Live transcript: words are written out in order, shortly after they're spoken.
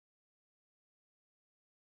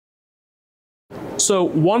So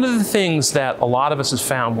one of the things that a lot of us has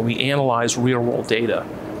found when we analyze real-world data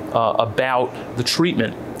about the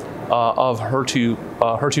treatment of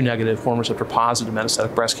HER2 negative, hormone receptor positive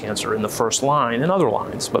metastatic breast cancer in the first line and other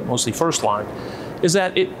lines, but mostly first line, is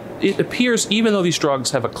that it appears, even though these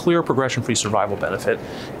drugs have a clear progression-free survival benefit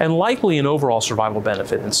and likely an overall survival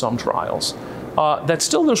benefit in some trials, that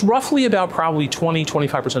still there's roughly about probably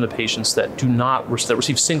 20–25% of patients that that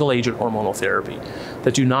receive single-agent hormonal therapy,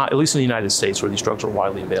 that do not, at least in the United States where these drugs are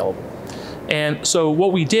widely available. And so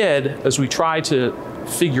what we did is we tried to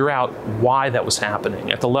figure out why that was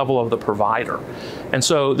happening at the level of the provider. And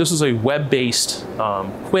so this is a web-based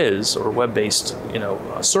quiz or web-based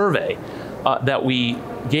survey that we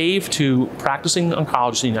gave to practicing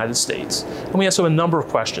oncologists in the United States. And we asked them a number of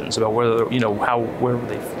questions about whether, where were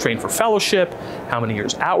they trained for fellowship, how many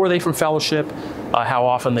years out were they from fellowship, how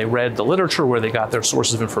often they read the literature, where they got their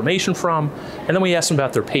sources of information from. And then we asked them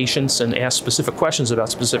about their patients and asked specific questions about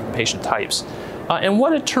specific patient types. And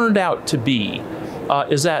what it turned out to be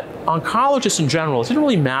is that oncologists in general, it didn't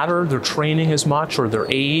really matter their training as much or their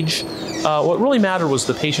age. What really mattered was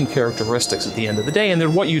the patient characteristics at the end of the day, and they're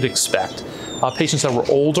what you'd expect. Patients that were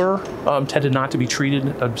older tended to be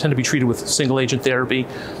treated with single-agent therapy.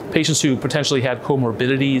 Patients who potentially had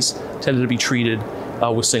comorbidities tended to be treated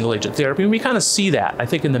with single-agent therapy. And we kind of see that. I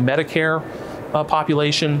think in the Medicare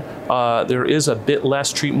population, there is a bit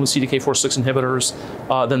less treatment with CDK4/6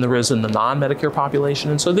 inhibitors than there is in the non-Medicare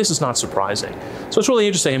population, and so this is not surprising. So it's really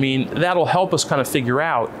interesting. I mean, that'll help us kind of figure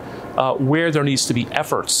out where there needs to be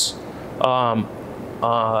efforts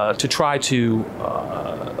to try to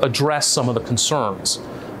address some of the concerns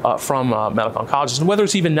from medical oncologists, and whether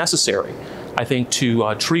it's even necessary, I think,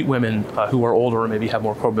 to treat women who are older and maybe have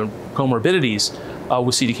more comorbidities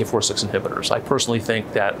with CDK4/6 inhibitors. I personally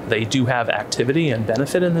think that they do have activity and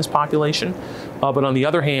benefit in this population, but on the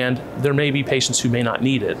other hand, there may be patients who may not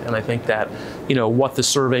need it, and I think that what the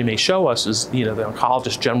survey may show us is the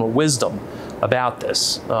oncologist's general wisdom about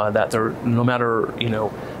this, that no matter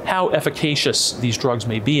how efficacious these drugs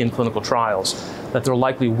may be in clinical trials, that there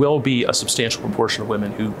likely will be a substantial proportion of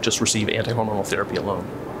women who just receive anti-hormonal therapy alone.